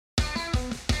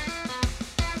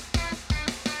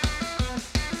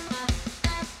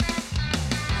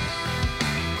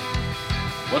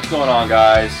What's going on,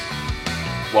 guys?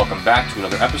 Welcome back to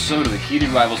another episode of the Heated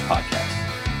Rivals podcast.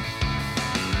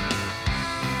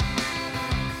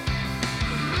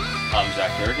 I'm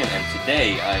Zach Durkin, and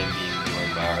today I am being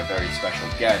joined by our very special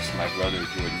guest, my brother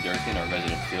Jordan Durkin, our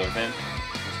resident Steeler fan.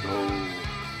 Let's go.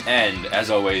 And, as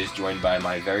always, joined by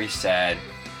my very sad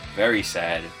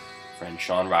friend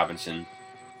Sean Robinson.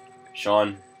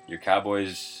 Sean, your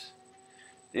Cowboys,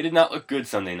 they did not look good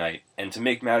Sunday night. And to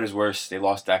make matters worse, they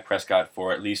lost Dak Prescott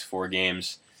for at least 4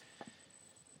 games.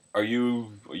 Are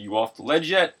you off the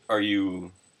ledge yet? Where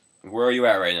are you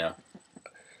at right now?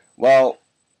 Well,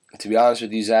 to be honest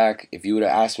with you, Zach, if you would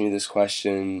have asked me this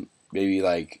question,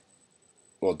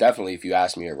 definitely if you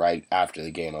asked me it right after the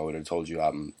game, I would have told you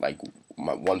my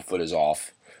one foot is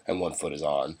off and one foot is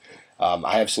on.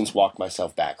 I have since walked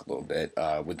myself back a little bit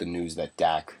with the news that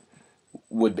Dak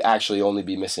would actually only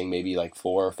be missing maybe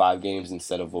 4 or 5 games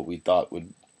instead of what we thought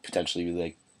would potentially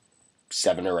be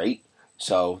 7 or 8.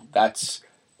 So that's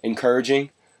encouraging.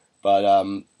 But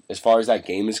as far as that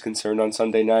game is concerned on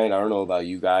Sunday night, I don't know about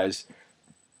you guys.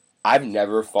 I've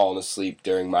never fallen asleep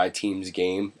during my team's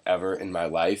game ever in my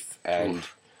life, and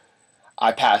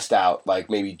I passed out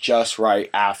maybe just right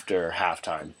after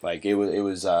halftime.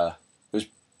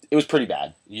 It was pretty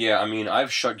bad. Yeah, I mean,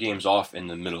 I've shut games off in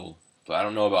the middle, but I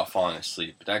don't know about falling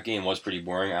asleep. But that game was pretty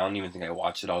boring. I don't even think I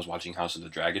watched it. I was watching House of the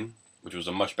Dragon, which was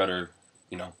a much better,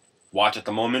 watch at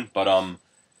the moment. But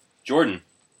Jordan,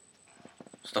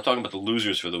 stop talking about the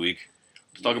losers for the week.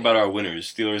 Let's talk about our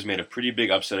winners. Steelers made a pretty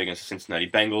big upset against the Cincinnati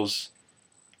Bengals.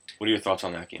 What are your thoughts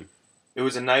on that game? It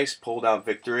was a nice pulled-out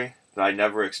victory that I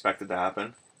never expected to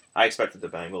happen. I expected the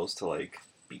Bengals to,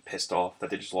 be pissed off that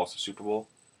they just lost the Super Bowl.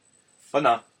 But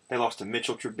no, they lost to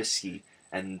Mitchell Trubisky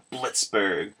and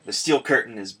Blitzburg. The Steel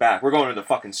Curtain is back. We're going to the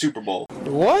fucking Super Bowl.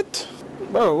 What?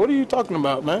 Bro, what are you talking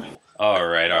about, man? All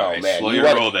right. Man. Slow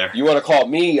your roll there. You want to call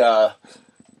me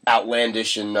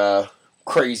outlandish and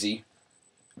crazy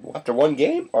after one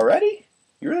game already?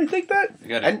 You really think that?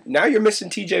 And now you're missing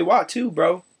TJ Watt too,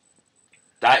 bro.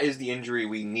 That is the injury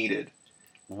we needed.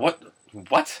 What?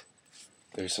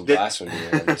 There's some blasphemy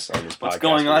on this podcast. What's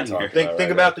going on here?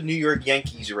 Think about the New York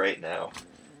Yankees right now.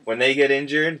 When they get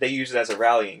injured, they use it as a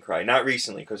rallying cry. Not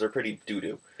recently, because they're pretty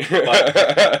doo-doo.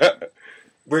 But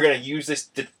we're going to use this.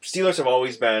 The Steelers have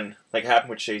always been, like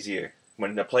happened with Shazier.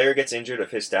 When a player gets injured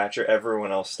of his stature,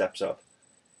 everyone else steps up.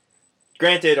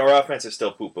 Granted, our offense is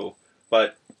still poo-poo,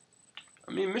 but...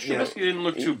 I mean, Mr. Trubisky didn't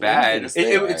look too bad.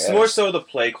 It's more so the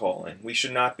play calling. We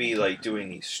should not be, doing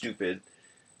these stupid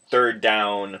third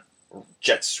down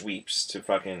jet sweeps to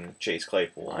fucking Chase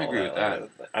Claypool. I agree with that.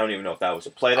 I don't even know if that was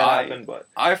a play that happened, but...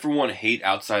 I, for one, hate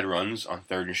outside runs on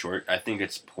third and short. I think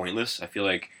it's pointless. I feel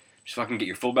like just fucking get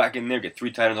your fullback in there, get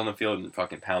 3 tight ends on the field, and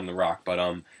fucking pound the rock. But,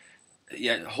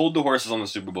 hold the horses on the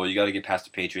Super Bowl. You got to get past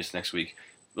the Patriots next week.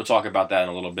 We'll talk about that in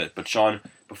a little bit. But, Sean,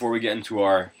 before we get into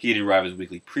our Heated Rivals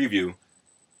Weekly preview,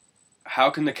 how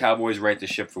can the Cowboys right the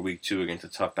ship for Week 2 against a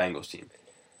tough Bengals team?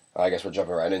 I guess we're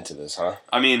jumping right into this, huh?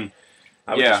 I mean...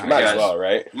 Might as well,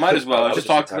 right? Might as well. Let's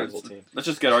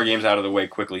just get our games out of the way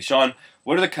quickly. Sean,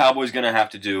 what are the Cowboys going to have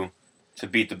to do to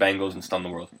beat the Bengals and stun the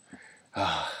world?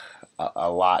 A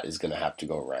lot is going to have to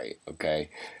go right, okay?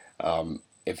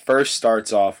 It first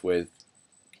starts off with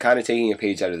kind of taking a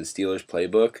page out of the Steelers'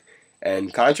 playbook.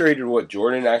 And contrary to what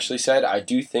Jordan actually said, I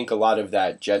do think a lot of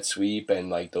that jet sweep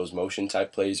and those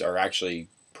motion-type plays are actually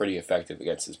pretty effective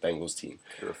against this Bengals team.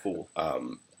 You're a fool.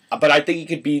 But I think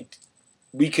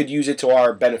we could use it to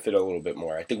our benefit a little bit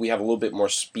more. I think we have a little bit more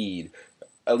speed,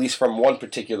 at least from one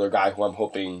particular guy who I'm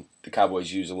hoping the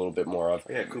Cowboys use a little bit more of.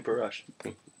 Yeah, Cooper Rush.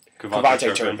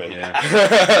 KaVontae Turpin. Yeah.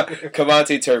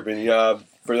 KaVontae Turpin.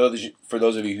 For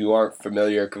those of you who aren't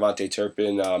familiar, KaVontae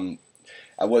Turpin,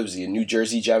 what was he, a New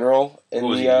Jersey General?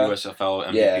 USFL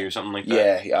MVP or something like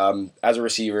that? Yeah, as a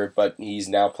receiver, but he's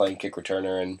now playing kick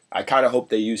returner, and I kind of hope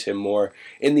they use him more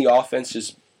in the offense,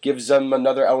 just gives them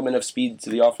another element of speed to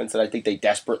the offense that I think they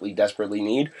desperately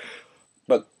need.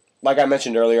 But like I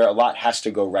mentioned earlier, a lot has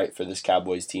to go right for this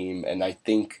Cowboys team, and I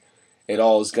think it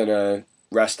all is going to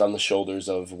rest on the shoulders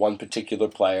of one particular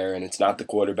player, and it's not the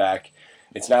quarterback.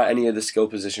 It's not any of the skill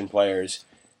position players.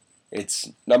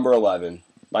 It's number 11,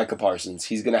 Micah Parsons.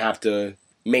 He's going to have to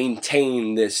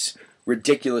maintain this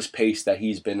ridiculous pace that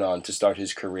he's been on to start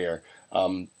his career.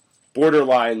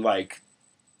 Borderline,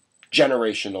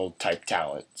 generational type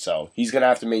talent. So he's going to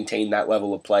have to maintain that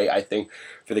level of play, I think,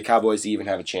 for the Cowboys to even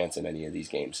have a chance in any of these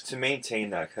games. To maintain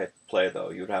that type of play, though,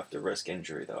 you would have to risk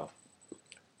injury, though.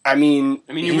 I mean,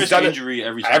 you risk injury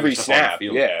every snap.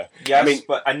 Yeah. Yes,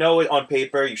 but I know on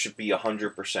paper you should be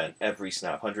 100% every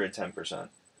snap, 110%.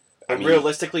 But mean,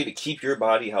 realistically, to keep your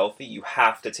body healthy, you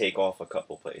have to take off a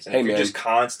couple plays. And Hey, if you're man. just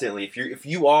constantly, if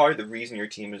you are the reason your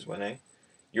team is winning,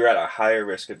 you're at a higher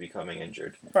risk of becoming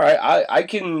injured. all right, I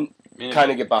can Yeah.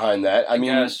 kind of get behind that. I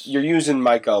mean, guess. you're using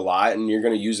Micah a lot, and you're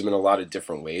going to use him in a lot of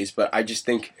different ways. But I just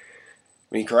think,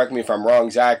 I mean, correct me if I'm wrong,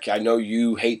 Zach. I know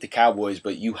you hate the Cowboys,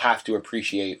 but you have to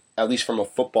appreciate, at least from a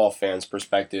football fan's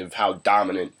perspective, how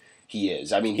dominant he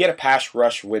is. I mean, he had a pass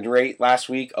rush win rate last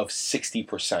week of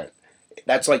 60%.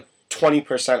 That's like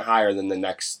 20% higher than the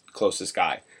next closest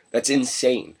guy. That's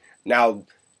insane. Now,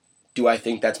 do I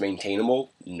think that's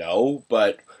maintainable? No,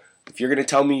 but if you're going to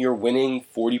tell me you're winning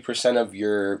 40% of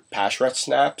your pass rush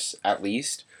snaps, at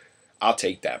least, I'll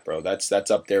take that, bro. That's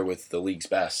up there with the league's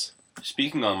best.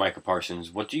 Speaking on Micah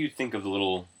Parsons, what do you think of the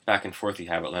little back and forth you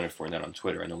have with Leonard Fournette on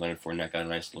Twitter? I know Leonard Fournette got a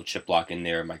nice little chip block in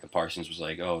there. Micah Parsons was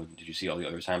like, oh, did you see all the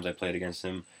other times I played against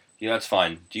him? Yeah, that's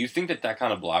fine. Do you think that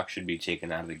kind of block should be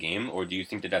taken out of the game, or do you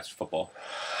think that that's football?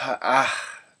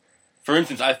 For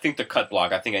instance, I think the cut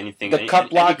block, I think any cut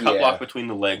block between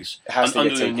the legs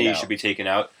under the knee should be taken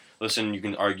out. Listen, you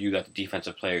can argue that the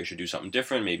defensive player should do something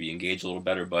different, maybe engage a little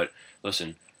better, but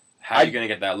listen, how are you going to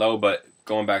get that low? But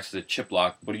going back to the chip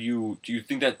block, do you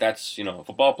think that that's, a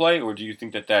football play, or do you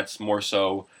think that that's more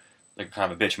so like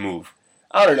kind of a bitch move?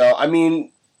 I don't know. I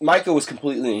mean, Micah was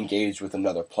completely engaged with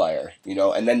another player,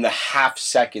 and then the half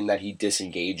second that he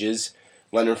disengages,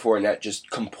 Leonard Fournette just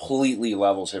completely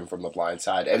levels him from the blind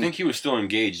side. And I think he was still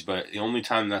engaged, but the only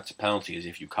time that's a penalty is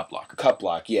if you cut block. Cut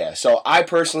block, yeah. So I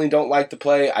personally don't like the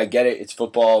play. I get it. It's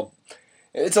football.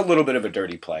 It's a little bit of a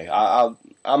dirty play. I'm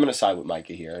going to side with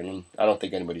Micah here, and I don't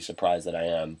think anybody's surprised that I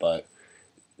am, but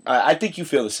I think you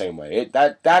feel the same way.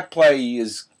 That play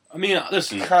is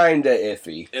listen, kind of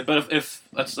iffy. But if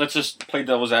let's just play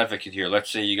devil's advocate here. Let's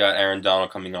say you got Aaron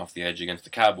Donald coming off the edge against the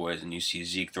Cowboys, and you see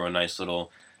Zeke throw a nice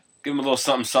little, give him a little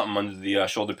something under the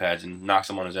shoulder pads and knocks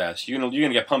him on his ass. You're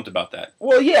gonna get pumped about that.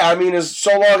 Well, yeah. I mean,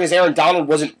 so long as Aaron Donald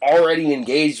wasn't already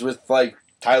engaged with like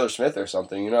Tyler Smith or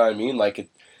something, you know what I mean? Like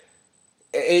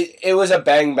it was a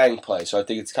bang play, so I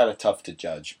think it's kind of tough to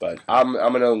judge. But I'm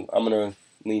gonna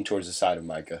lean towards the side of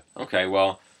Micah. Okay,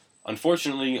 well,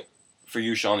 unfortunately for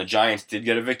you, Sean, the Giants did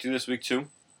get a victory this week too,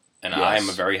 and Yes. I am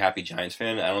a very happy Giants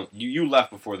fan. You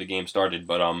left before the game started,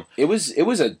 but It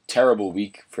was a terrible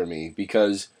week for me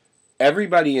because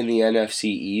everybody in the NFC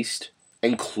East,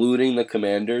 including the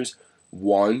Commanders,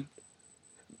 won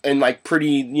in like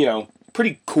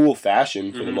pretty cool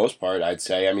fashion for the most part, I'd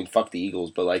say. I mean, fuck the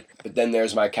Eagles, but then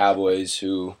there's my Cowboys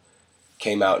who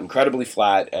came out incredibly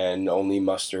flat and only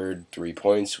mustered 3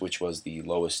 points, which was the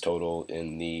lowest total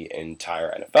in the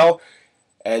entire NFL.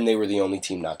 And they were the only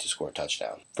team not to score a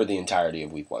touchdown for the entirety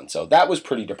of Week 1. So that was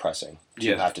pretty depressing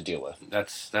to have to deal with.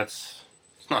 that's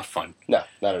it's not fun. No,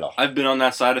 not at all. I've been on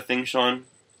that side of things, Sean,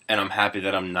 and I'm happy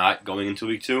that I'm not going into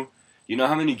Week 2. You know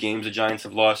how many games the Giants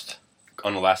have lost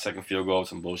on the last second field goal with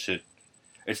some bullshit?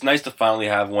 It's nice to finally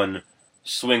have one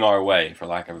swing our way, for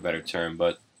lack of a better term,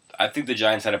 but I think the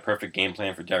Giants had a perfect game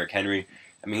plan for Derrick Henry.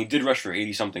 I mean, he did rush for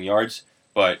 80-something yards,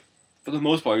 but for the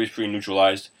most part, he was pretty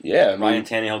neutralized. Yeah, Ryan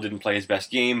Tannehill didn't play his best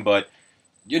game, but,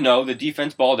 the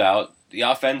defense balled out. The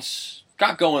offense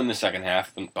got going in the second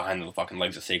half behind the fucking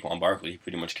legs of Saquon Barkley. He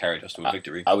pretty much carried us to a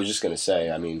victory. I was just going to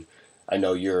say, I mean, I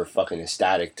know you're fucking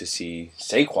ecstatic to see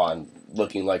Saquon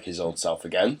looking like his old self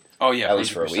again. Oh, yeah, at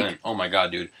least for a 100%. week. Oh, my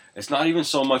God, dude. It's not even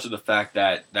so much of the fact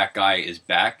that that guy is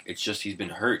back. It's just he's been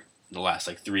hurt the last,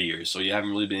 3 years, so you haven't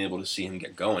really been able to see him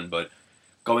get going. But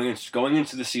going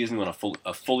into the season with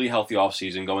a fully healthy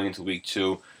offseason, going into Week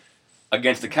 2,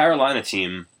 against the Carolina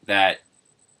team that,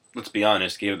 let's be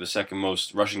honest, gave up the second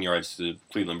most rushing yards to the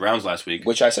Cleveland Browns last week.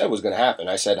 Which I said was going to happen.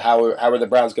 I said, how are the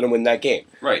Browns going to win that game?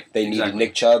 Right. They needed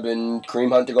Nick Chubb and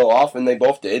Kareem Hunt to go off, and they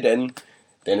both did, and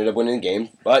they ended up winning the game.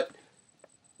 But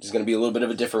it's going to be a little bit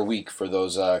of a different week for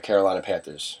those Carolina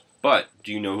Panthers. But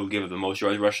do you know who gave up the most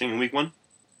yards rushing in Week 1?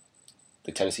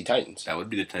 The Tennessee Titans. That would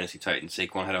be the Tennessee Titans.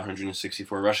 Saquon had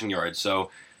 164 rushing yards. So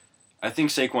I think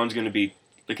Saquon's going to be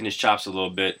licking his chops a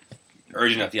little bit,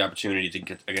 urging at the opportunity to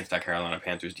get against that Carolina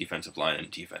Panthers defensive line and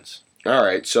defense. All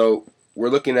right, so we're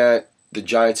looking at the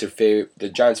Giants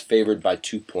the Giants favored by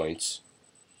 2 points.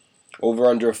 Over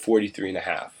under a 43.5.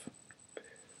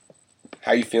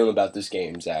 How are you feeling about this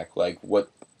game, Zach? Like, what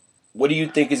do you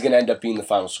think is going to end up being the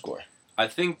final score? I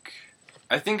think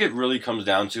it really comes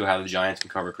down to how the Giants can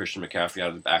cover Christian McCaffrey out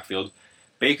of the backfield.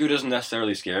 Baker doesn't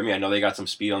necessarily scare me. I know they got some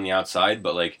speed on the outside,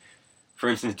 but, for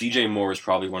instance, DJ Moore is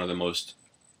probably one of the most...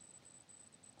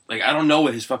 I don't know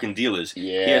what his fucking deal is.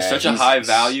 Yeah, he has such a high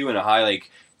value and a high,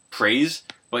 praise,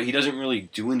 but he doesn't really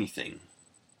do anything.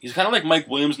 He's kind of like Mike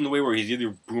Williams in the way where he's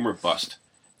either boom or bust.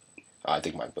 I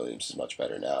think Mike Williams is much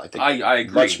better now. I think I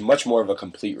agree. much more of a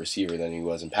complete receiver than he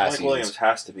was in passing. Mike Williams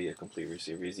has to be a complete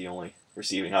receiver. He's the only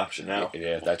receiving option now.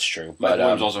 Yeah, that's true. Mike But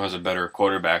Williams also has a better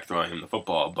quarterback throwing him the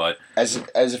football, but as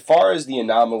far as the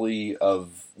anomaly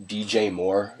of DJ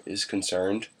Moore is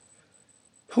concerned,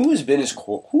 who have been his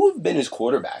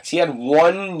quarterbacks? He had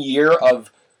 1 year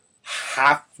of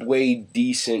halfway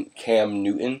decent Cam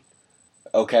Newton,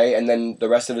 okay, and then the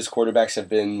rest of his quarterbacks have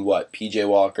been what? PJ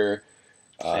Walker,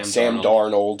 Sam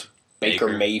Darnold, Baker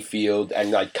Mayfield, and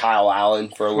like Kyle Allen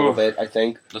for a little bit, I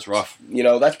think. that's rough.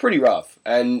 That's pretty rough.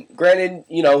 And granted,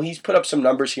 he's put up some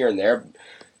numbers here and there,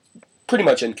 pretty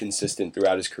much inconsistent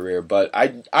throughout his career. But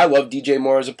I love DJ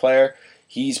Moore as a player.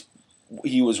 He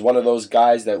was one of those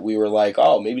guys that we were like,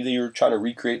 oh, maybe they were trying to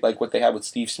recreate like what they had with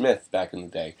Steve Smith back in the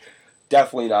day.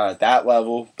 Definitely not at that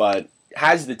level, but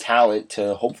has the talent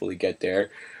to hopefully get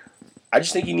there. I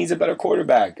just think he needs a better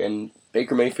quarterback. And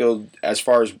Baker Mayfield, as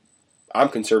far as I'm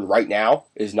concerned right now,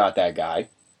 is not that guy.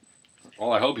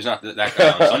 Well, I hope he's not that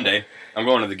guy on Sunday. I'm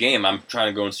going to the game. I'm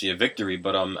trying to go and see a victory,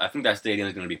 but I think that stadium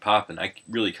is going to be popping. I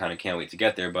really kind of can't wait to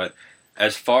get there. But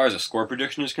as far as a score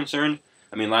prediction is concerned,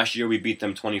 I mean, last year we beat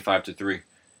them 25-3.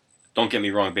 Don't get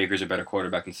me wrong, Baker's a better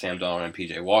quarterback than Sam Darnold and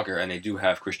PJ Walker, and they do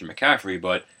have Christian McCaffrey,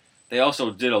 but they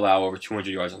also did allow over 200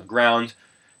 yards on the ground.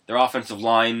 Their offensive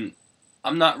line,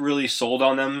 I'm not really sold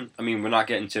on them. I mean, we're not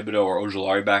getting Thibodeau or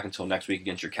Ojulari back until next week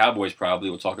against your Cowboys probably.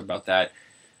 We'll talk about that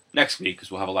next week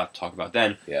because we'll have a lot to talk about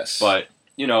then. Yes. But,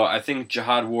 I think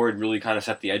Jihad Ward really kind of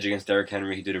set the edge against Derrick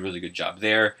Henry. He did a really good job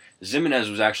there. Zimenez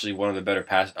was actually one of the better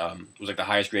was like the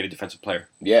highest rated defensive player.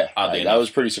 Yeah, that was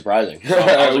pretty surprising.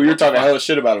 So, we were talking hella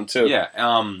shit about him too. Yeah.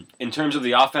 In terms of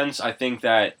the offense, I think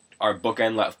that our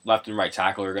bookend left and right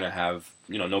tackle are going to have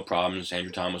no problems.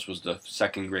 Andrew Thomas was the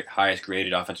second highest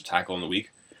graded offensive tackle in the week.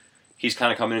 He's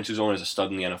kind of coming into his own as a stud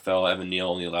in the NFL. Evan Neal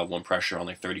only allowed one pressure on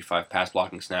like 35 pass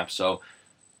blocking snaps. So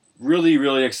really,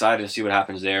 really excited to see what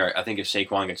happens there. I think if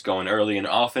Saquon gets going early and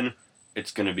often,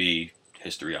 it's going to be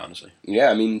history, honestly. Yeah,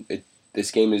 I mean,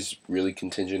 this game is really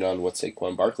contingent on what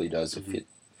Saquon Barkley does. Mm-hmm.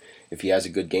 If he has a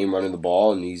good game running the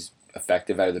ball and he's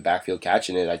effective out of the backfield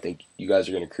catching it, I think you guys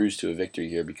are going to cruise to a victory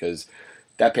here because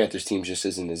that Panthers team just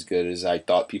isn't as good as I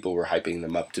thought people were hyping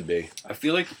them up to be. I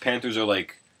feel like the Panthers are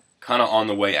like kind of on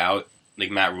the way out. Like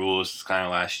Matt Rule is kind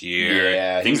of last year.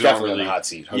 Yeah, things he's definitely on the hot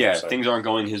seat. 100%. Yeah, things aren't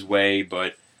going his way,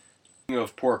 but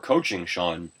of poor coaching,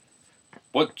 Sean.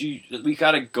 We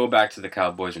got to go back to the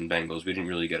Cowboys and Bengals. We didn't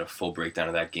really get a full breakdown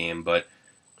of that game, but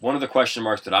one of the question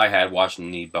marks that I had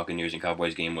watching the Buccaneers and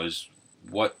Cowboys game was,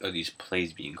 what are these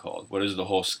plays being called? What is the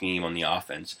whole scheme on the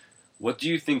offense? What do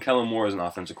you think Kellen Moore as an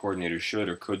offensive coordinator should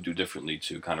or could do differently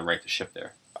to kind of right the ship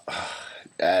there?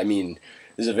 I mean,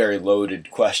 this is a very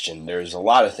loaded question. There's a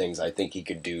lot of things I think he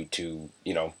could do to,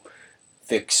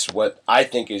 fix what I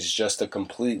think is just a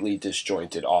completely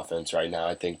disjointed offense right now.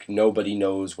 I think nobody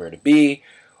knows where to be,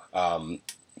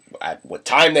 at what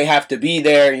time they have to be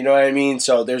there, you know what I mean?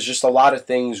 So there's just a lot of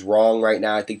things wrong right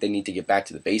now. I think they need to get back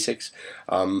to the basics.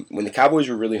 When the Cowboys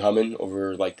were really humming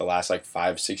over like the last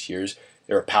 5-6 years,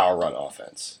 they were a power run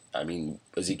offense. I mean,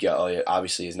 Ezekiel Elliott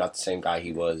obviously is not the same guy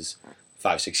he was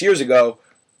 5-6 years ago,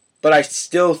 but I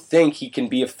still think he can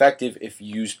be effective if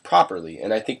used properly.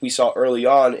 And I think we saw early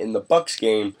on in the Bucs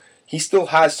game, he still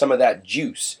has some of that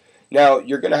juice. Now,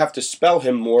 you're going to have to spell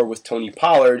him more with Tony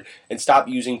Pollard and stop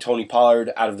using Tony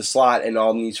Pollard out of the slot and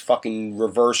all these fucking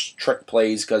reverse trick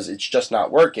plays because it's just not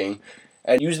working.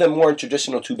 And use them more in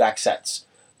traditional two-back sets.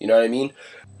 You know what I mean?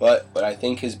 But what I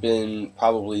think has been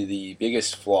probably the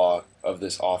biggest flaw of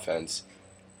this offense,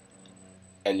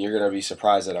 and you're going to be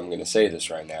surprised that I'm going to say this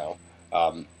right now,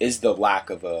 is the lack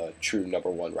of a true number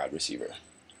one wide receiver.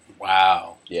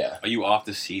 Wow. Yeah. Are you off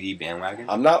the CD bandwagon?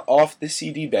 I'm not off the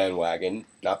CD bandwagon,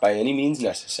 not by any means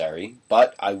necessary,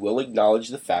 but I will acknowledge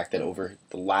the fact that over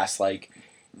the last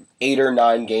 8 or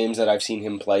 9 games that I've seen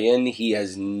him play in, he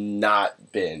has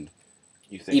not been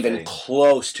even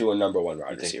close to a number one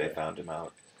wide receiver. You think they found him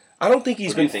out? I don't think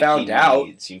he's been found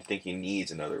out. You think he needs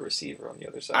another receiver on the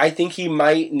other side? I think he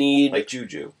might need... Like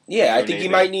Juju. Yeah, I think he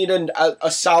might need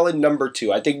a solid number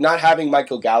 2. I think not having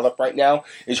Michael Gallup right now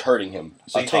is hurting him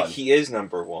So a you ton. think he is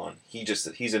number 1?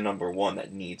 He's a number 1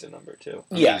 that needs a number 2.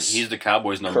 Yes. He's the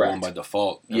Cowboys' number Correct. 1 by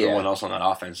default. Yeah. Everyone else on that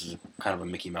offense is kind of a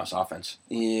Mickey Mouse offense.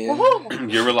 Yeah.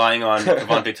 You're relying on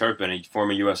Devontae Turpin, a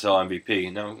former USL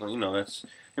MVP. Now, that's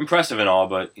impressive and all,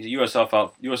 but he's a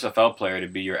USFL player to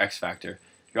be your X factor.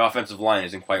 Your offensive line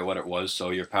isn't quite what it was, so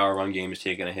your power run game is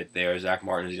taking a hit there. Zach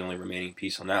Martin is the only remaining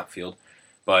piece on that field.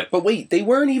 But wait, they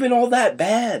weren't even all that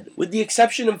bad. With the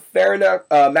exception of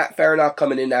Matt Farinock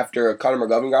coming in after Connor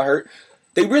McGovern got hurt,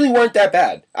 they really weren't that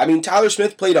bad. I mean, Tyler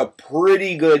Smith played a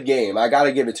pretty good game. I got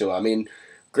to give it to him. I mean,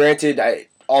 granted,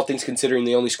 all things considering,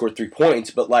 they only scored 3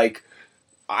 points, but, like,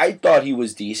 I thought he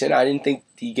was decent. I didn't think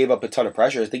he gave up a ton of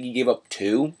pressure. I think he gave up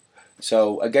 2.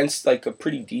 So, against, like, a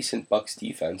pretty decent Bucks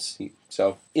defense.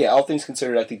 So, yeah, all things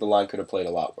considered, I think the line could have played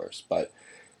a lot worse. But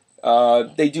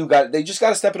they just got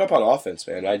to step it up on offense,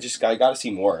 man. I got to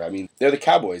see more. I mean, they're the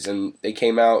Cowboys, and they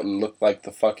came out and looked like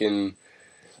the fucking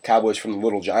Cowboys from the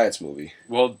Little Giants movie.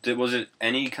 Well, was it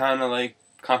any kind of, like,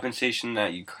 compensation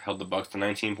that you held the Bucks to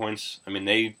 19 points? I mean,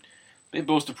 they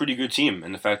boast a pretty good team,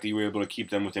 and the fact that you were able to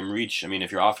keep them within reach. I mean,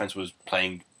 if your offense was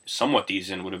playing somewhat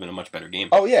decent, it would have been a much better game.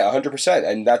 Oh, yeah, 100%.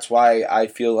 And that's why I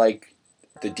feel like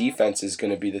the defense is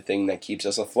going to be the thing that keeps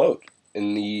us afloat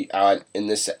in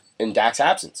Dak's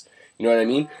absence. You know what I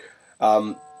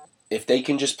mean? If they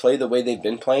can just play the way they've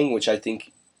been playing, which I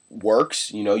think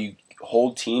works, you know, you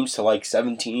hold teams to like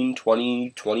 17,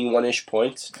 20, 21-ish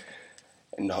points,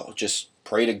 and just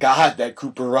pray to God that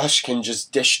Cooper Rush can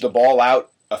just dish the ball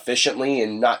out efficiently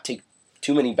and not take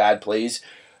too many bad plays.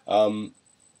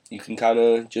 You can kind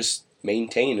of just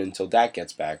maintain until Dak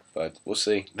gets back, but we'll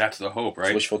see. That's the hope, right?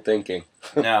 It's wishful thinking.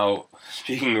 Now,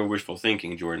 speaking of wishful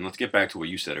thinking, Jordan, let's get back to what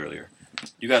you said earlier.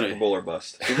 You got Super Bowl or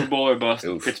bust. Super Bowl or bust.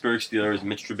 Oof. Pittsburgh Steelers,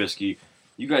 Mitch Trubisky.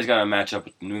 You guys got to match up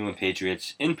with the New England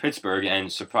Patriots in Pittsburgh,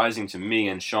 and surprising to me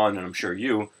and Sean, and I'm sure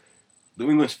you, New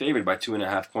England's favored by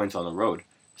 2.5 points on the road.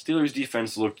 Steelers'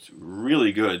 defense looked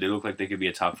really good. They looked like they could be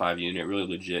a top 5 unit, really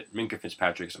legit. Minka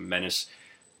Fitzpatrick's a menace.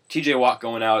 TJ Watt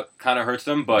going out kind of hurts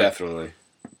them, but Definitely.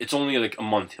 it's only like a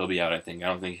month he'll be out, I think. I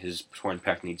don't think his torn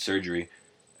pec needs surgery.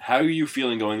 How are you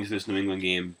feeling going into this New England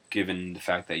game, given the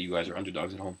fact that you guys are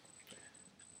underdogs at home?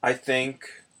 I think...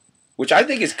 Which I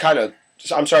think is kind of...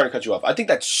 I'm sorry to cut you off. I think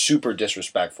that's super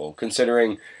disrespectful,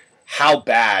 considering how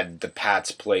bad the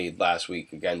Pats played last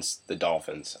week against the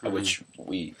Dolphins, which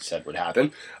we said would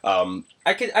happen.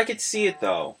 I could see it,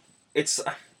 though. It's...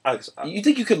 You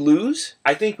think you could lose?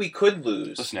 I think we could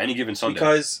lose. Listen, any given Sunday.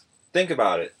 Because, think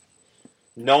about it.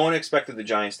 No one expected the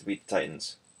Giants to beat the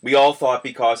Titans. We all thought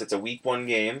because it's a Week 1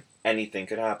 game, anything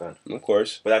could happen. Of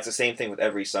course. But that's the same thing with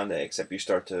every Sunday, except you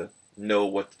start to know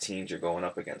what the teams you're going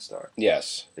up against are.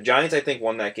 Yes. The Giants, I think,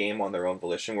 won that game on their own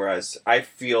volition, whereas I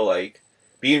feel like,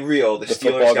 being real, the Steelers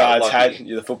football got gods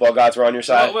lucky. the football gods were on your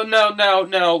side? Well,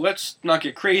 no, let's not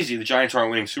get crazy. The Giants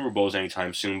aren't winning Super Bowls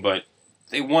anytime soon, but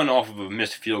they won off of a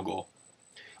missed field goal.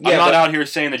 I'm not out here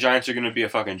saying the Giants are going to be a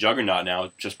fucking juggernaut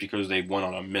now just because they won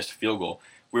on a missed field goal.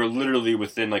 We're literally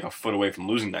within like a foot away from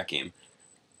losing that game.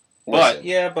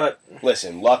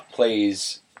 Listen, luck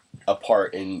plays a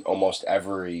part in almost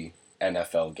every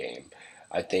NFL game.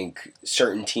 I think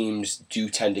certain teams do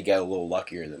tend to get a little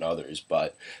luckier than others,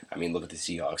 but I mean, look at the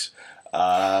Seahawks.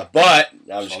 But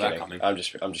I'm just kidding.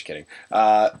 I'm just kidding.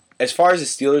 As far as the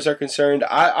Steelers are concerned,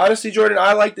 I honestly, Jordan,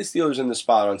 I like the Steelers in the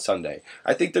spot on Sunday.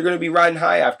 I think they're going to be riding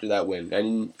high after that win,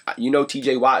 and you know,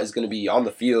 TJ Watt is going to be on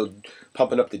the field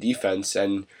pumping up the defense,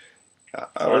 and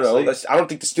I don't know. I don't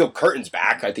think the steel curtain's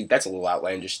back. I think that's a little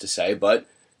outlandish to say, but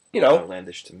you know,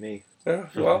 Outlandish to me.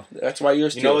 Well, that's why you're a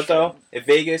Steelers. You know what though? If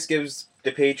Vegas gives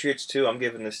the Patriots 2, I'm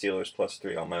giving the Steelers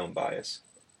 +3 on my own bias.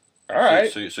 All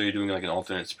right. So you're doing like an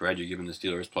alternate spread. You're giving the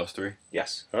Steelers +3.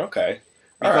 Yes. Okay.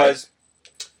 Because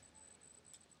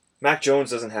Mac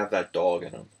Jones doesn't have that dog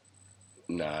in him.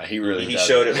 Nah, he really He doesn't.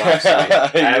 showed it last night.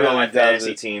 I have him on my really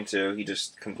fantasy doesn't. team too. He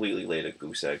just completely laid a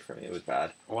goose egg for me. It was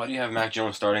bad. Why do you have Mac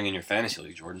Jones starting in your fantasy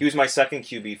league, Jordan? He was my second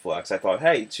QB flex. I thought,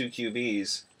 hey, 2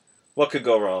 QBs. What could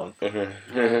go wrong?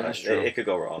 That's true. It could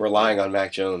go wrong. Relying on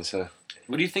Mac Jones. Huh?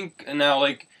 What do you think now?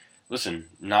 Like, listen,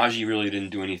 Najee really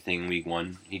didn't do anything week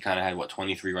 1. He kind of had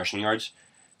 23 rushing yards.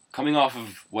 Coming off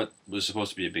of what was supposed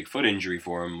to be a big foot injury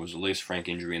for him, was a Lace Frank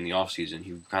injury in the offseason.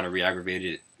 He kind of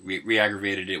re-aggravated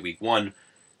it week 1.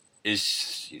 Do you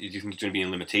think it's going to be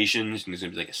in limitations? Do you think there's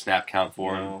going to be like a snap count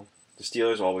for him? The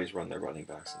Steelers always run their running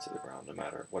backs into the ground, no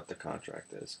matter what the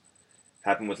contract is.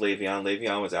 Happened with Le'Veon.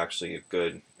 Le'Veon was actually a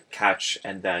good catch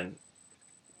and then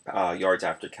yards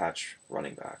after catch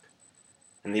running back.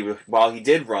 And while he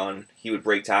did run, he would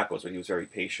break tackles, but he was very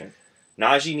patient.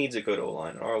 Najee needs a good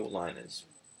O-line. Our O-line is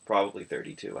probably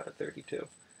 32 out of 32.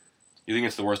 You think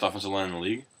it's the worst offensive line in the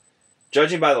league?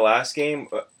 Judging by the last game,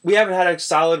 we haven't had a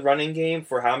solid running game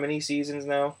for how many seasons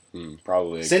now?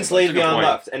 Probably. Since Le'Veon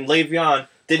left. And Le'Veon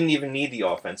didn't even need the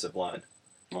offensive line.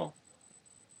 Well,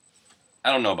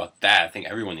 I don't know about that. I think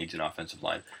everyone needs an offensive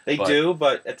line. They do,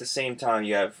 but at the same time,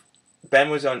 you have...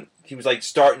 Ben was like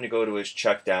starting to go to his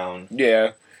check down.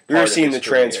 Yeah. We were part of seeing his the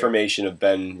career. transformation of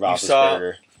Ben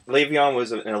Roethlisberger. Le'Veon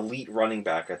was an elite running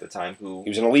back at the time who He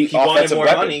was an elite he wanted offensive more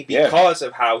weapon. money because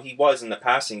of how he was in the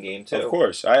passing game too. Of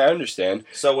course, I understand.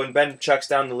 So when Ben checks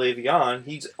down to Le'Veon,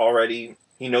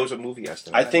 he knows what move he has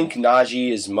to I make. think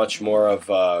Najee is much more of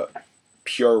a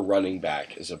pure running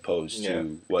back as opposed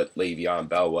to what Le'Veon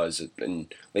Bell was,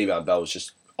 and Le'Veon Bell was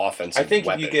just offensive. I think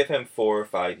weapon. if you give him 4 or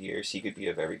 5 years, he could be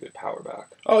a very good power back.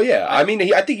 Oh yeah, I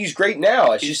mean, I think he's great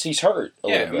now. It's just he's hurt. A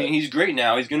Yeah, little I bit. mean, he's great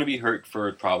now. He's going to be hurt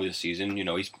for probably the season. You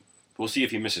know, we'll see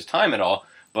if he misses time at all.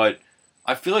 But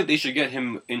I feel like they should get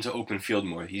him into open field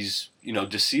more. He's,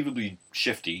 deceivably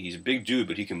shifty. He's a big dude,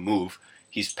 but he can move.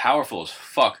 He's powerful as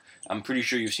fuck. I'm pretty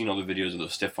sure you've seen all the videos of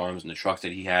those stiff arms and the trucks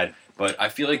that he had. But I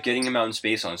feel like getting him out in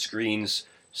space on screens,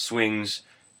 swings,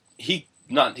 he's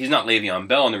not Le'Veon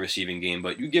Bell in the receiving game,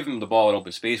 but you give him the ball in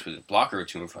open space with a blocker or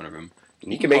two in front of him.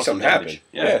 he can make cause some something happen. damage.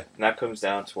 Yeah. And that comes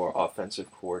down to our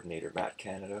offensive coordinator, Matt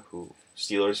Canada, who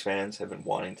Steelers fans have been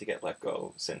wanting to get let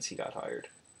go since he got hired.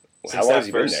 How Since long that has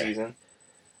he been first there? season.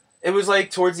 It was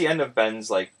like towards the end of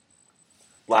Ben's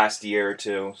last year or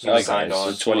two. He was signed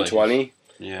on. 2020.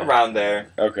 Yeah. Around there.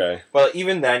 Okay. But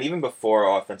even then, even before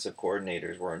our offensive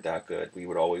coordinators weren't that good, we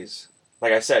would always,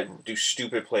 like I said, do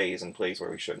stupid plays and plays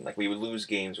where we shouldn't. Like we would lose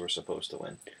games we're supposed to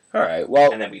win, All right.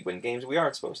 Well. and then we'd win games we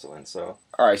aren't supposed to win. So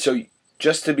All right. So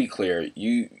just to be clear,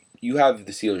 you have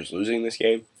the Steelers losing this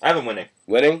game, I have them winning.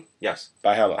 winning Yes,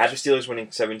 by how I have much? the Steelers winning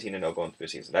 17-0 going through the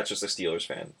season. That's just a Steelers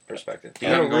fan perspective.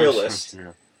 Being Yeah,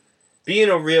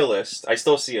 a realist, I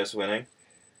still see us winning,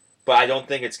 but I don't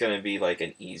think it's going to be like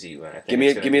an easy win. I think Give me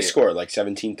it's give gonna me a be- score like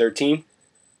 17-13.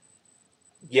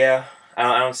 Yeah,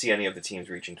 I don't see any of the teams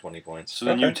reaching 20 points. So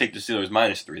then you take the Steelers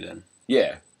 -3 then.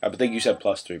 Yeah, I think you said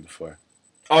 +3 before.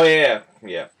 Oh yeah.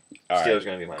 All Steelers right.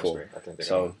 going to be cool. -3. I think they're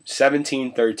So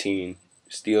 17-13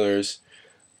 Steelers.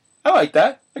 I like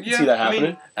that. I can see that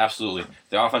happening. Absolutely.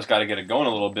 The offense got to get it going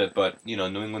a little bit, but New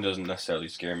England doesn't necessarily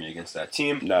scare me against that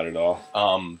team. Not at all.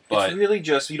 But it's really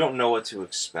just you don't know what to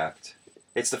expect.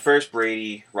 It's the first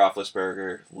Brady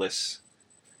Roethlisberger-less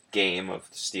game of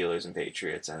the Steelers and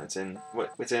Patriots, and it's in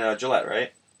Gillette,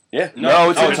 right? Yeah. No,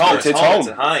 it's oh, at it's home. home. It's at It's home.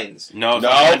 at Heinz. no, it's No,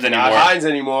 not Hines not anymore. Hines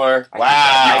anymore. I Wow.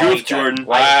 hate You that. goofed, Jordan.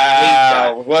 I hate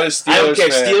that. What a Steelers I don't care.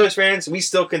 fan. Steelers fans, we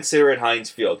still consider it Heinz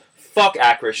Field. Fuck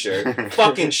Acrisure.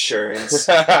 Fuck insurance.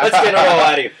 Let's get it all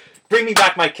out of here. Bring me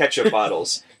back my ketchup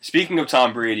bottles. Speaking of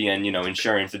Tom Brady and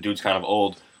insurance, the dude's kind of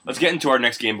old. Let's get into our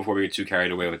next game before we get too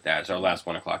carried away with that. It's our last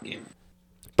 1:00 game.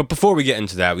 But before we get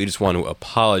into that, we just want to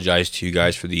apologize to you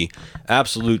guys for the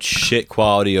absolute shit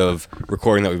quality of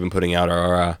recording that we've been putting out.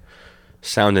 Our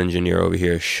sound engineer over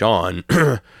here, Sean,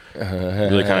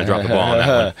 really kind of dropped the ball on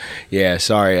that one. Yeah,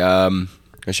 sorry.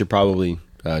 I should probably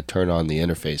turn on the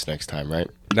interface next time, right?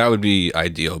 That would be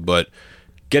ideal. But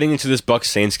getting into this Bucs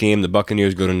Saints game, the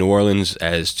Buccaneers go to New Orleans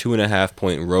as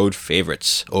 2.5-point road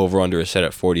favorites. Over under is set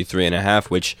at 43.5,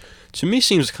 which to me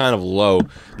seems kind of low.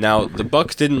 Now the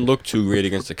Bucs didn't look too great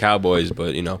against the Cowboys,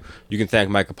 but you can thank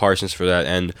Micah Parsons for that.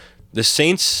 And the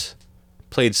Saints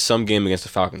played some game against the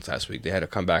Falcons last week. They had to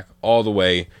come back all the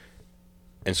way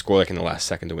and score in the last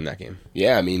second to win that game.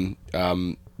 Yeah, I mean,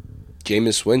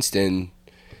 Jameis Winston,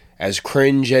 as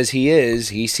cringe as he is,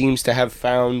 he seems to have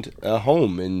found a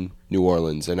home in New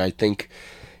Orleans. And I think,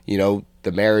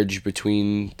 the marriage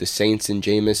between the Saints and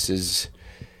Jameis is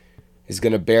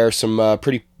going to bear some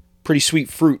pretty sweet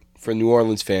fruit for New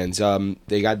Orleans fans.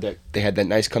 They had that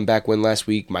nice comeback win last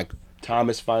week. Mike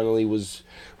Thomas finally was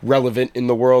relevant in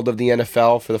the world of the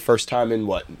NFL for the first time in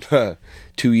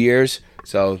 2 years.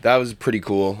 So that was pretty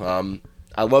cool.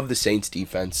 I love the Saints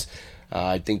defense.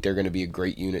 I think they're going to be a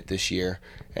great unit this year.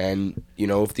 And,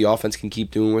 if the offense can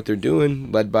keep doing what they're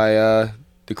doing, led by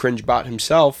the cringe bot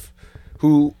himself,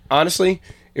 who, honestly,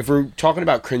 if we're talking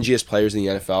about cringiest players in the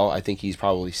NFL, I think he's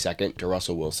probably second to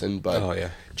Russell Wilson.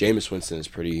 But Jameis Winston is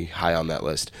pretty high on that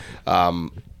list.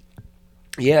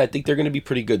 I think they're going to be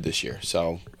pretty good this year.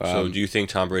 So So do you think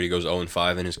Tom Brady goes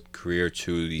 0-5 in his career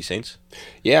to the Saints?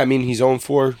 yeah, I mean, he's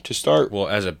 0-4 to start. Well,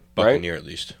 as a Buccaneer at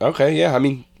least. Okay, yeah, I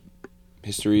mean,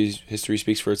 history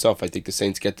speaks for itself. I think the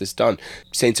Saints get this done.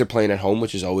 Saints are playing at home,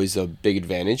 which is always a big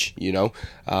advantage,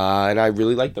 and I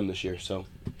really like them this year. So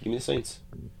give me the Saints.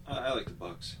 I like the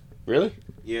Bucs. Really?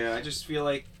 Yeah, I just feel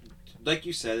like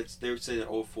you said, they would say that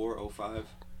 0-4, 0-5.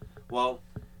 Well,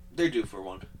 they're due for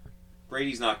one.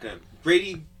 Brady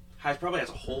probably has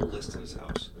a whole list in his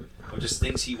house of just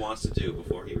things he wants to do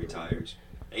before he retires.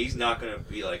 And he's not going to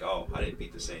be like, oh, I didn't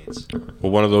beat the Saints.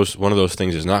 Well, one of those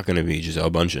things is not going to be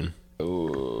Gisele Bundchen.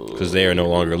 Because they are no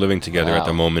longer living together at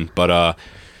the moment. But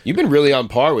You've been really on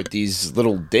par with these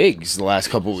little digs the last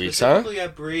couple weeks, huh? Specifically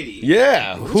at Brady.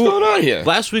 Yeah. What's going on here?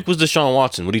 Last week was Deshaun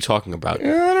Watson. What are you talking about? I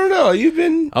don't know. You've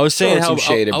been. I was saying throwing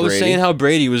some shade at I was Brady. saying how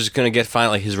Brady was going to get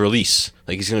finally his release.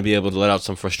 Like he's going to be able to let out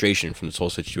some frustration from this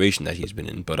whole situation that he's been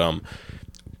in. But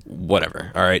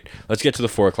whatever. All right, let's get to the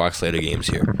 4 o'clock slate of games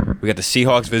here. We got the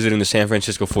Seahawks visiting the San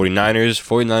Francisco 49ers.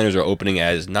 49ers are opening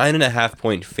as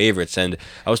 9.5-point favorites. And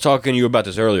I was talking to you about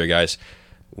this earlier, guys.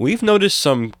 We've noticed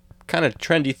some kind of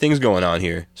trendy things going on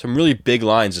here. Some really big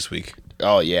lines this week.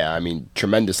 Oh yeah, I mean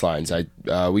tremendous lines.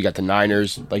 We got the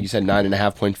Niners, like you said,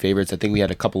 9.5-point favorites. I think we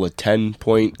had a couple of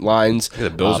 10-point lines. Yeah, the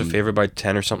Bills are favored by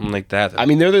 10 or something like that. I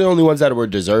mean, they're the only ones that were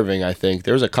deserving. I think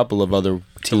there was a couple of other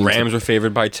teams. The Rams were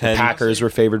favored by 10. Packers were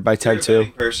favored by 10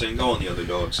 too. Person, go on the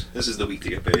underdogs. This is the week to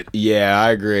get paid. Yeah,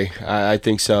 I agree. I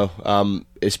think so.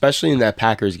 Especially in that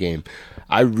Packers game.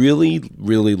 I really,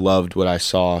 really loved what I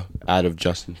saw out of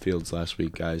Justin Fields last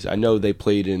week, guys. I know they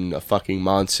played in a fucking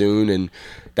monsoon, and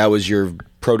that was your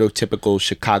prototypical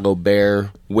Chicago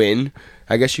Bear win,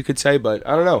 I guess you could say. But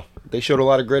I don't know. They showed a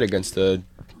lot of grit against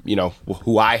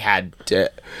who I had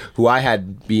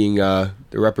being the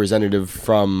representative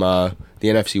from the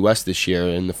NFC West this year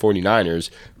in the 49ers.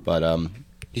 But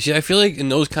you see, I feel like in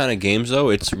those kind of games, though,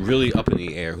 it's really up in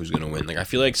the air who's going to win. Like, I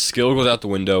feel like skill goes out the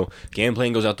window, game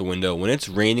plan goes out the window. When it's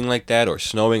raining like that or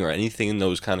snowing or anything in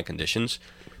those kind of conditions,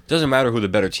 it doesn't matter who the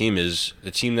better team is.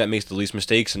 The team that makes the least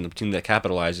mistakes and the team that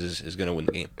capitalizes is going to win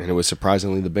the game. And it was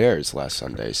surprisingly the Bears last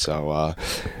Sunday. So,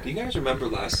 do you guys remember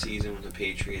last season when the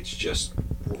Patriots just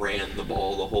ran the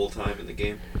ball the whole time in the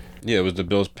game? Yeah, it was the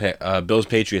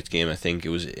Bills-Patriots game, I think. It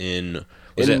was in...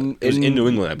 It was in New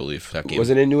England, I believe, that game. Was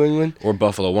it in New England? Or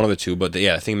Buffalo, one of the two. But,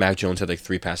 yeah, I think Mac Jones had,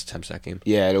 3 pass attempts that game.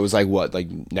 Yeah, and it was,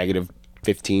 negative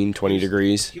 15, 20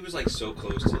 degrees? He was, so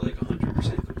close to,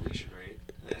 100% completion rate.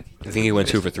 I think he went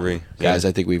 2 for 3. Guys,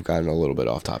 I think we've gotten a little bit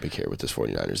off topic here with this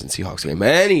 49ers and Seahawks game.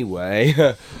 Anyway,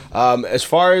 as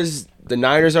far as the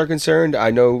Niners are concerned, I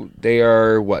know they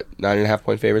are,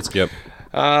 9.5-point favorites? Yep.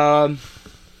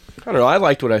 I don't know. I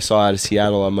liked what I saw out of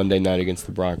Seattle on Monday night against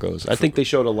the Broncos. I think they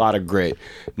showed a lot of grit.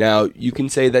 Now, you can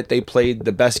say that they played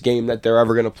the best game that they're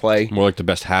ever going to play. More like the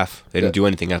best half. They didn't do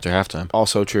anything after halftime.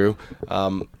 Also true.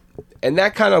 And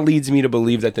that kind of leads me to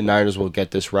believe that the Niners will get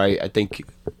this right. I think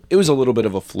it was a little bit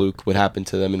of a fluke what happened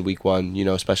to them in week 1,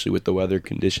 especially with the weather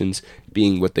conditions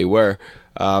being what they were.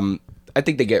 I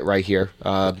think they get right here.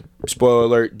 Spoiler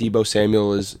alert, Deebo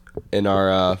Samuel is in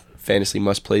our fantasy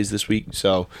must-plays this week,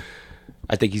 so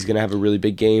I think he's going to have a really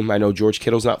big game. I know George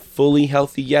Kittle's not fully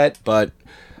healthy yet, but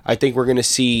I think we're going to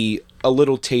see a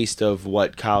little taste of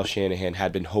what Kyle Shanahan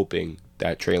had been hoping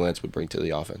that Trey Lance would bring to the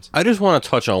offense. I just want to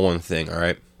touch on one thing, all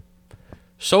right?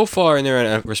 So far in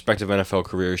their respective NFL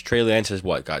careers, Trey Lance has,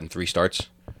 gotten 3 starts?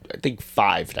 I think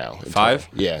 5 now. 5?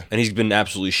 Yeah. And he's been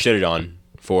absolutely shitted on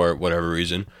for whatever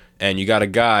reason. And you got a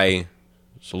guy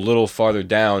a little farther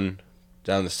down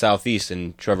the southeast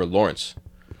in Trevor Lawrence,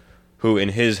 who in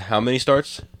his, how many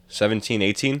starts? 17,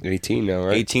 18? 18 now,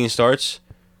 right? 18 starts.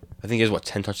 I think he has,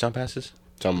 10 touchdown passes?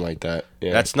 Something like that.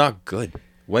 Yeah. That's not good.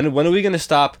 When are we going to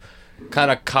stop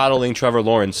kind of coddling Trevor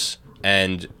Lawrence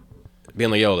and being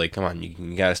like, yo, come on,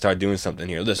 you got to start doing something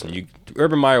here. Listen,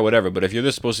 Urban Meyer, whatever, but if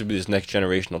you're supposed to be this next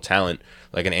generational talent,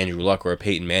 like an Andrew Luck or a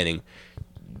Peyton Manning,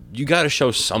 you got to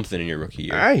show something in your rookie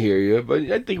year. I hear you, but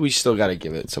I think we still got to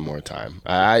give it some more time.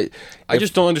 I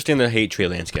just don't understand the hate Trey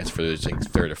Lance gets for his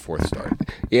 3rd or 4th start.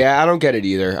 Yeah, I don't get it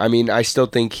either. I mean, I still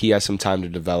think he has some time to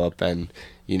develop, and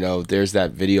there's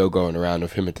that video going around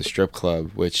of him at the strip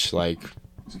club, which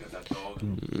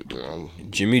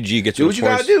Jimmy G gets do what you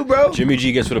gotta do, bro. Jimmy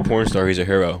G gets with a porn star. He's a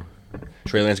hero.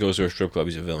 Trey Lance goes to a strip club.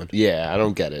 He's a villain. Yeah, I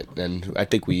don't get it, and I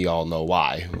think we all know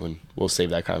why. We'll save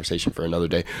that conversation for another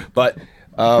day. But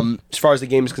as far as the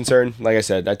game is concerned, like I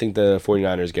said, I think the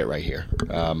 49ers get right here.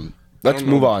 Let's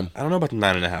move on. I don't know about the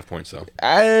 9.5 points, though.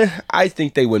 I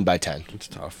think they win by 10. It's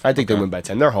tough. I think they win by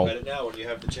 10. They're home. Bet it now when you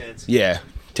have the chance. Yeah,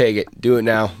 take it. Do it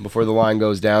now before the line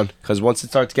goes down. Because once it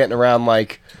starts getting around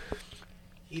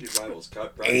Heated rivals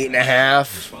cut.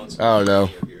 8.5. I don't know.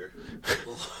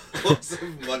 Lots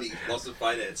of money, lots of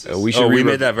finances. We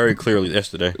made that very clearly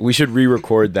yesterday. We should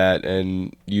re-record that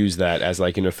and use that as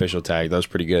an official tag. That was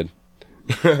pretty good.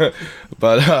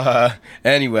 But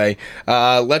anyway,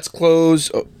 let's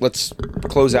close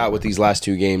out with these last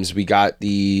 2 games. We got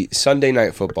the Sunday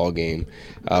night football game,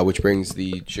 which brings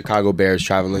the Chicago Bears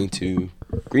traveling to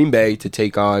Green Bay to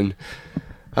take on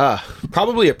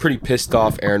probably a pretty pissed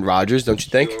off Aaron Rodgers, don't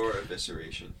you think? Pure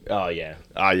evisceration. Oh yeah.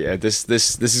 This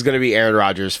is going to be Aaron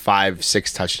Rodgers'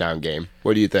 5-6 touchdown game.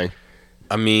 What do you think?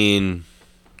 I mean,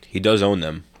 he does own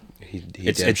them.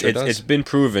 It's been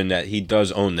proven that he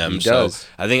does own them. He does.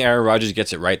 I think Aaron Rodgers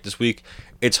gets it right this week.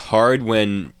 It's hard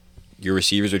when your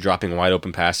receivers are dropping wide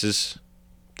open passes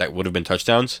that would have been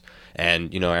touchdowns.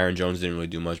 And, Aaron Jones didn't really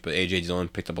do much, but A.J. Dillon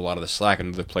picked up a lot of the slack,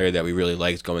 another player that we really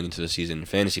liked going into the season in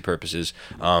fantasy purposes.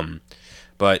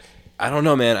 But I don't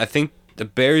know, man. I think the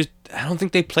Bears, I don't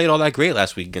think they played all that great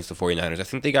last week against the 49ers. I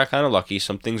think they got kind of lucky.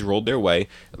 Some things rolled their way.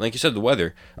 Like you said, the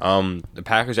weather. The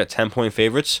Packers at 10-point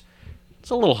favorites, it's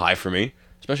a little high for me,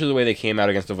 especially the way they came out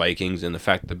against the Vikings and the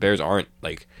fact that the Bears aren't,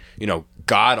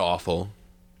 god-awful.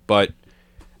 But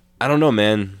I don't know,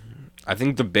 man. I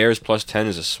think the Bears plus 10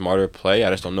 is a smarter play.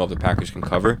 I just don't know if the Packers can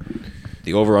cover.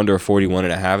 The over-under of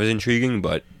 41.5 is intriguing,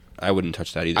 but I wouldn't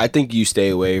touch that either. I think you stay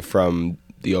away from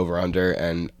the over-under,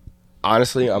 and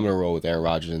honestly, I'm going to roll with Aaron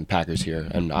Rodgers and the Packers here,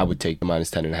 and I would take the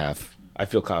minus 10.5. I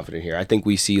feel confident here. I think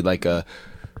we see like a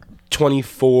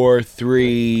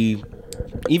 24-3,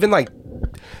 even like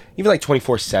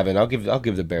 24-7. I'll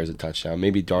give the Bears a touchdown.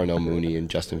 Maybe Darnell Mooney and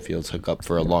Justin Fields hook up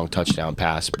for a long touchdown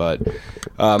pass, but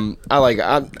I'm not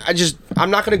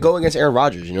going to go against Aaron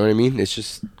Rodgers, you know what I mean? It's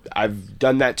just I've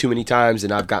done that too many times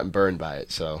and I've gotten burned by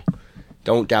it, so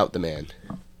don't doubt the man.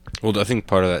 Well, I think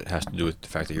part of that has to do with the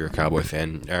fact that you're a Cowboy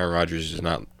fan. Aaron Rodgers is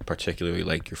not particularly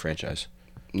like your franchise.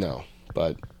 No,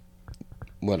 but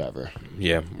whatever.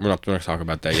 Yeah, we're not going to talk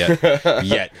about that yet.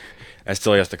 Yet. That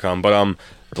still has to come. But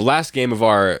the last game of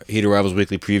our Heated Rivals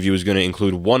Weekly Preview is going to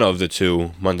include one of the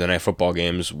two Monday Night Football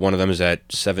games. One of them is at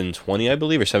 7:20, I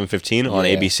believe, or 7:15 on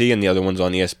ABC, and the other one's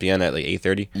on ESPN at like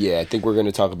 8:30. Yeah, I think we're going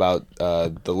to talk about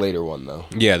the later one, though.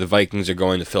 Yeah, the Vikings are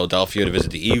going to Philadelphia to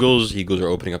visit the Eagles. Eagles are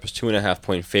opening up as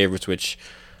 2.5-point favorites, which,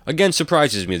 again,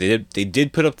 surprises me. They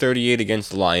did put up 38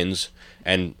 against the Lions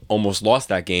and almost lost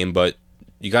that game, but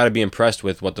you got to be impressed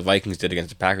with what the Vikings did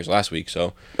against the Packers last week.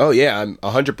 So, oh yeah, I'm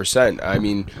 100%. I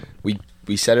mean, we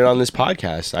said it on this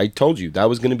podcast. I told you that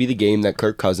was going to be the game that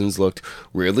Kirk Cousins looked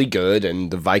really good, and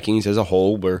the Vikings as a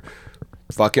whole were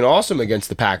fucking awesome against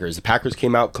the Packers. The Packers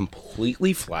came out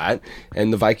completely flat,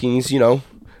 and the Vikings,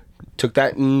 took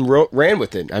that and ran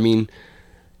with it. I mean,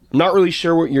 I'm not really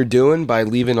sure what you're doing by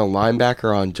leaving a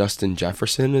linebacker on Justin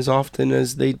Jefferson as often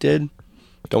as they did.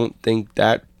 Don't think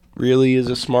that really is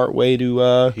a smart way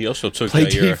to he also took play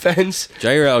defense.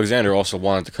 Jair Alexander also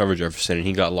wanted to cover Jefferson, and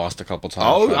he got lost a couple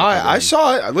times. Oh, I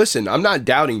saw it. Listen, I'm not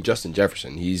doubting Justin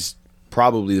Jefferson. He's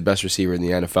probably the best receiver in the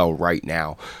NFL right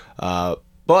now.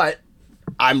 But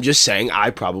I'm just saying I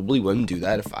probably wouldn't do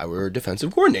that if I were a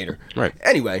defensive coordinator. Right.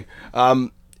 Anyway,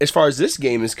 as far as this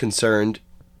game is concerned,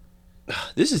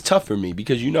 this is tough for me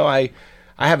because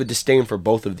I have a disdain for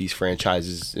both of these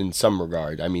franchises in some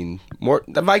regard. I mean, more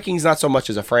the Vikings not so much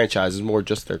as a franchise, it's more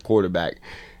just their quarterback.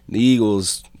 The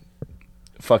Eagles,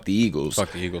 fuck the Eagles.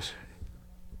 Fuck the Eagles.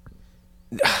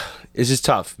 This is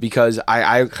tough because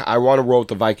I want to roll with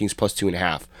the Vikings plus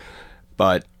 2.5,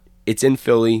 but it's in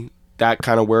Philly. That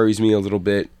kind of worries me a little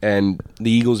bit, and the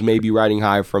Eagles may be riding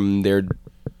high from their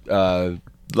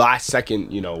last second,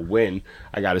 win,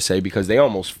 I gotta say, because they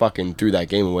almost fucking threw that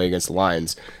game away against the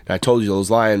Lions. And I told you those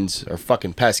Lions are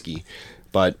fucking pesky.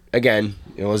 But again,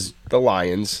 it was the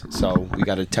Lions, so we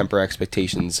gotta temper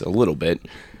expectations a little bit.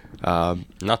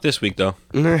 Not this week though.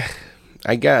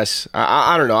 I guess.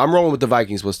 I don't know. I'm rolling with the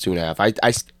Vikings plus 2.5.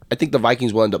 I think the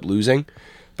Vikings will end up losing,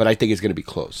 but I think it's gonna be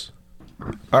close.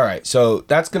 All right, so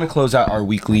that's going to close out our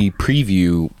weekly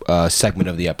preview segment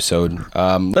of the episode.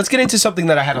 Let's get into something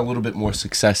that I had a little bit more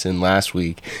success in last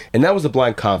week, and that was the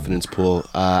blind confidence pool.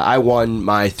 I won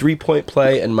my 3-point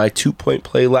play and my 2-point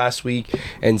play last week,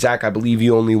 and Zach, I believe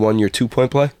you only won your 2-point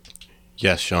play?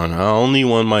 Yes, Sean. I only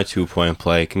won my 2-point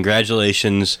play.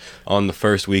 Congratulations on the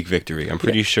first week victory. I'm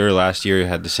pretty sure last year you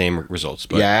had the same results.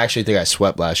 But yeah, I actually think I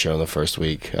swept last year on the first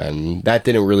week, and that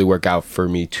didn't really work out for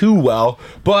me too well,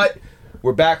 but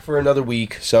we're back for another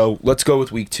week, so let's go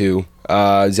with week 2.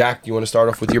 Zach, do you want to start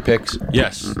off with your picks?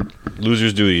 Yes.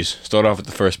 Loser's duties. Start off with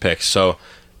the first pick. So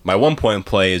my 1-point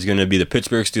play is going to be the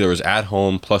Pittsburgh Steelers at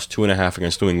home plus 2.5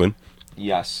 against New England.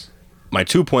 Yes. My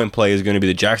 2-point play is going to be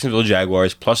the Jacksonville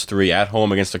Jaguars plus 3 at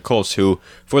home against the Colts, who,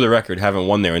 for the record, haven't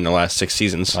won there in the last 6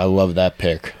 seasons. I love that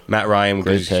pick. Matt Ryan,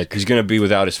 Great pick. He's going to be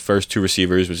without his first 2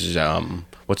 receivers, which is,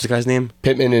 what's the guy's name?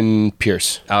 Pittman and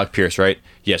Pierce. Alec Pierce, right?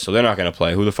 Yeah, so they're not going to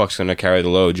play. Who the fuck's going to carry the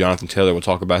load? Jonathan Taylor, we'll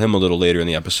talk about him a little later in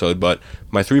the episode. But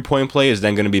my 3-point play is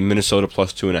then going to be Minnesota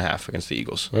plus 2.5 against the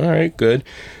Eagles. All right, good.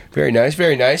 Very nice,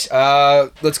 very nice.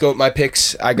 Let's go with my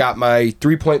picks. I got my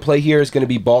 3-point play here is going to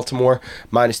be Baltimore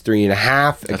minus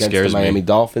 3.5 against the Miami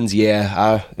Dolphins.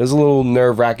 Yeah, it was a little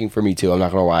nerve-wracking for me, too. I'm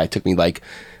not going to lie. It took me like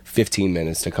 15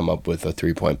 minutes to come up with a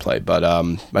 3-point play. But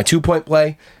my 2-point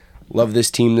play, love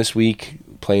this team this week.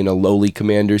 Playing a lowly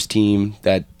Commanders team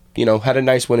that had a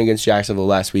nice win against Jacksonville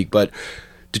last week. But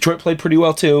Detroit played pretty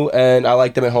well too, and I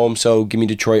like them at home, so give me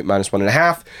Detroit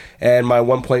 -1.5. And my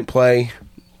 1-point play,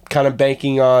 kind of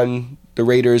banking on the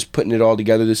Raiders putting it all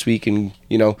together this week and,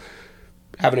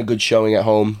 having a good showing at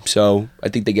home. So I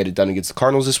think they get it done against the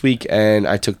Cardinals this week, and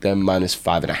I took them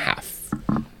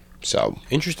 -5.5. So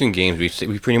interesting games.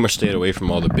 We pretty much stayed away from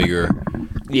all the bigger.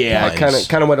 Yeah, lines. I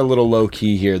kind of went a little low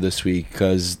key here this week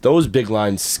because those big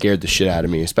lines scared the shit out of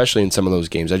me, especially in some of those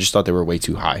games. I just thought they were way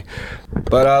too high.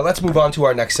 But let's move on to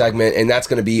our next segment, and that's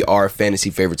going to be our fantasy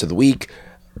favorites of the week.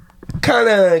 Kind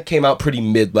of came out pretty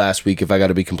mid last week, if I got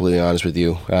to be completely honest with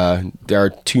you. There are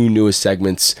 2 newest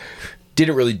segments.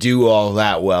 Didn't really do all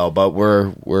that well, but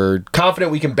we're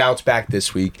confident we can bounce back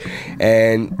this week.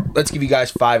 And let's give you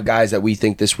guys 5 guys that we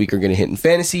think this week are going to hit in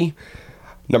fantasy.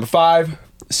 Number 5,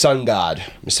 Sun God,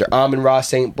 Mr. Amon-Ra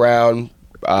St. Brown,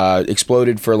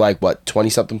 exploded for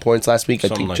 20-something points last week.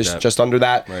 Something I think like just under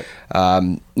that. Right.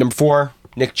 Number 4,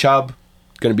 Nick Chubb.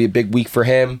 Going to be a big week for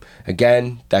him.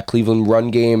 Again, that Cleveland run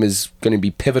game is going to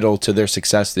be pivotal to their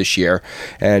success this year,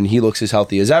 and he looks as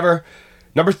healthy as ever.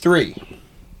 Number 3,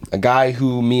 a guy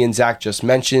who me and Zach just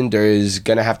mentioned is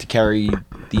going to have to carry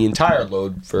the entire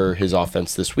load for his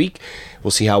offense this week.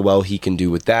 We'll see how well he can do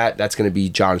with that. That's going to be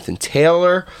Jonathan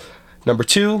Taylor. Number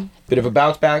 2, bit of a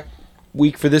bounce back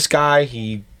week for this guy.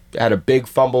 He had a big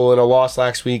fumble and a loss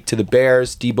last week to the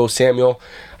Bears. Deebo Samuel,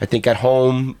 I think at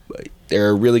home,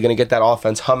 they're really going to get that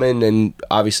offense humming, and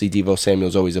obviously Deebo Samuel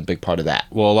is always a big part of that.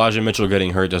 Well, Elijah Mitchell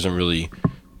getting hurt doesn't really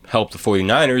help the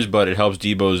 49ers, but it helps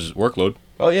Deebo's workload.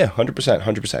 Oh, yeah,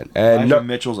 100%. And Elijah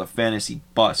Mitchell's a fantasy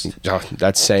bust.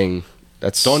 That's saying...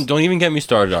 Don't even get me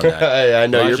started on that. I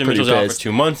know, Elijah you're pretty Mitchell's out for pissed.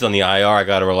 2 months on the IR. I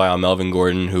got to rely on Melvin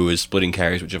Gordon, who is splitting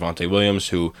carries with Javonte Williams,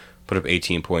 who put up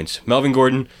 18 points. Melvin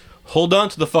Gordon, hold on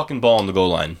to the fucking ball on the goal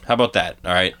line. How about that?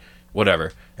 All right,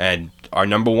 whatever. And our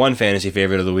number 1 fantasy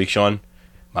favorite of the week, Sean,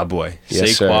 my boy,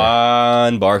 Yes,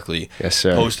 Saquon Barkley. Yes,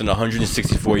 sir. Posting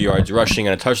 164 yards rushing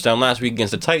and a touchdown last week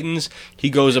against the Titans. He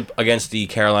goes up against the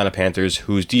Carolina Panthers,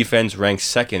 whose defense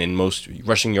ranks 2nd in most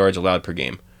rushing yards allowed per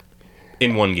game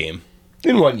in one game.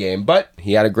 But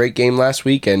he had a great game last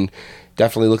week and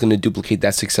definitely looking to duplicate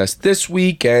that success this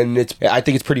week, and I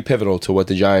think it's pretty pivotal to what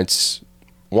the Giants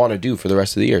want to do for the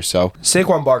rest of the year. So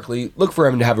Saquon Barkley, look for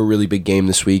him to have a really big game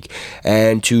this week.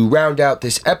 And to round out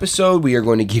this episode, we are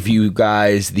going to give you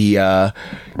guys the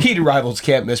Heated Rivals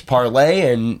Can't Miss Parlay.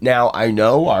 And now I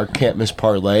know our Can't Miss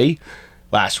Parlay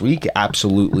last week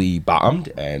absolutely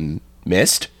bombed and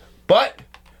missed, but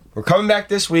we're coming back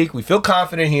this week. We feel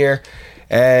confident here,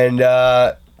 and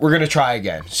we're going to try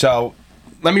again. So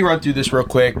let me run through this real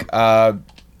quick. For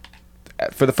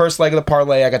the first leg of the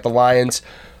parlay, I got the Lions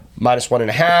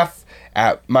 -1.5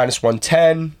 at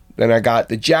 -110. Then I got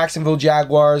the Jacksonville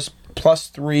Jaguars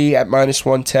 +3 at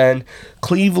 -110.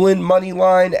 Cleveland money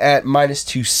line at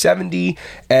 -270,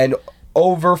 and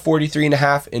over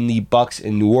 43.5 in the Bucks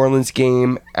in New Orleans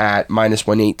game at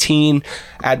 -118.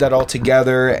 Add that all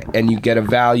together, and you get a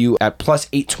value at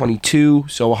 +822.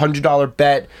 So a $100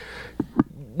 bet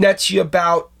nets you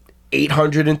about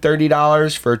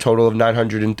 $830 for a total of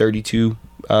 $932.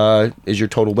 Is your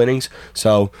total winnings.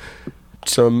 So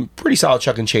some pretty solid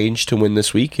chuck and change to win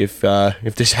this week if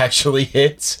this actually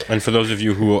hits. And for those of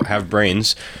you who have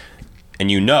brains, and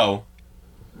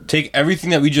take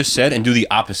everything that we just said and do the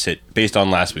opposite based on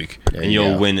last week, and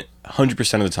you'll win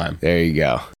 100% of the time. There you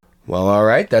go. Well, all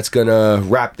right, that's going to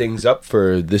wrap things up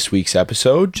for this week's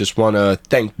episode. Just want to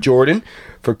thank Jordan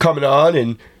for coming on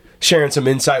and sharing some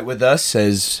insight with us,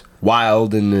 as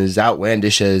wild and as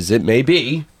outlandish as it may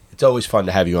be. It's always fun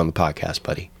to have you on the podcast,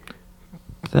 buddy.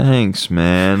 Thanks,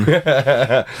 man.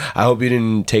 I hope you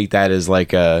didn't take that as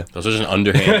like a... Those are just an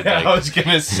underhanded. I was going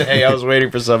to say, I was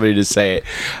waiting for somebody to say it.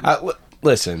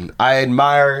 Listen, I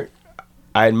admire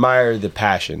the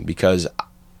passion, because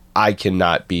I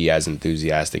cannot be as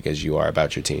enthusiastic as you are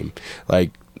about your team.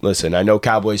 Like, listen, I know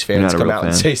Cowboys fans come out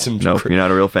and say some... Nope, you're not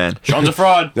a real fan. Sean's a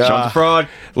fraud. Sean's a fraud.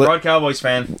 Fraud Cowboys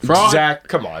fan. Fraud. Zach,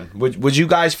 come on. Would you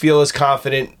guys feel as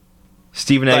confident...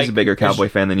 Stephen A is a bigger Cowboy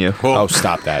fan than you. Oh,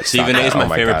 stop that. Stephen A is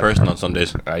my favorite person on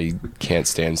Sundays. I can't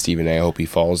stand Stephen A. I hope he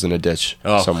falls in a ditch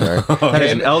somewhere. That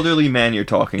is an elderly man you're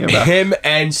talking about. Him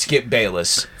and Skip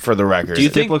Bayless, for the record. Do you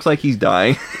Skip think looks like he's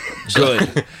dying?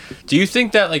 Good? Do you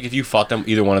think that if you fought them,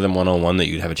 either one of them 1-on-1, that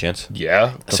you'd have a chance?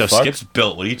 Yeah. So Skip's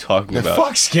built. What are you talking about?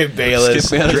 Fuck Skip Bayless.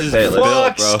 Skip Bayless is Bayless. built,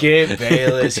 Fuck bro. Skip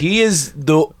Bayless. He is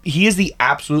the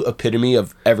absolute epitome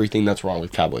of everything that's wrong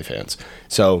with Cowboy fans.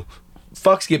 So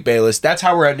fuck Skip Bayless. That's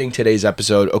how we're ending today's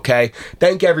episode, okay?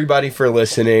 Thank everybody for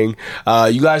listening.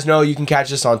 You guys know you can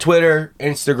catch us on Twitter,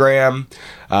 Instagram,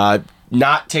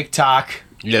 not TikTok.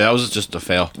 Yeah, that was just a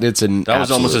fail. It's an That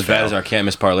was almost absolute as bad fail. as our can't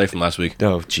miss parlay from last week.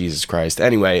 Oh, Jesus Christ.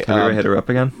 Anyway. Have we ever hit her up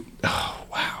again? Oh,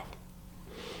 wow.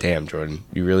 Damn, Jordan.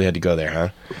 You really had to go there, huh?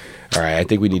 All right, I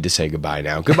think we need to say goodbye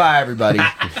now. Goodbye, everybody.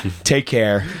 Take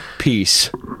care. Peace.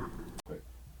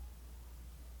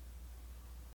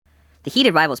 The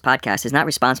Heated Rivals podcast is not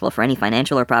responsible for any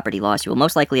financial or property loss you will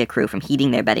most likely accrue from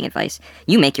heeding their betting advice.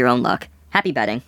 You make your own luck. Happy betting.